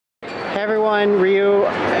Hey everyone,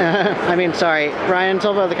 Ryan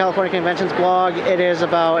Silva of the California Conventions blog. It is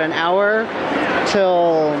about an hour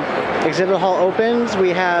till exhibit hall opens. We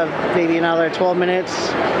have maybe another 12 minutes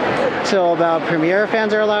till about premiere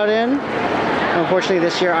fans are allowed in. Unfortunately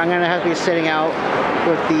this year I'm gonna have to be sitting out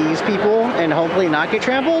with these people and hopefully not get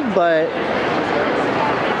trampled, but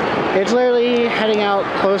it's literally heading out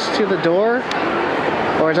close to the door,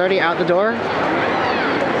 or it's already out the door.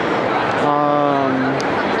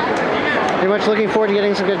 Pretty much looking forward to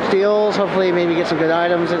getting some good deals, hopefully maybe get some good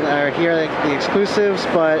items that are here, like the exclusives,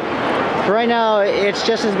 but for right now it's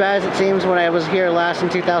just as bad as it seems when I was here last in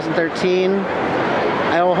 2013.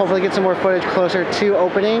 I will hopefully get some more footage closer to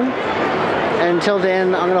opening. Until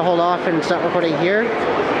then, I'm going to hold off and start recording here,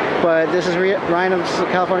 but this is Ryan of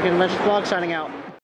California Conventions blog signing out.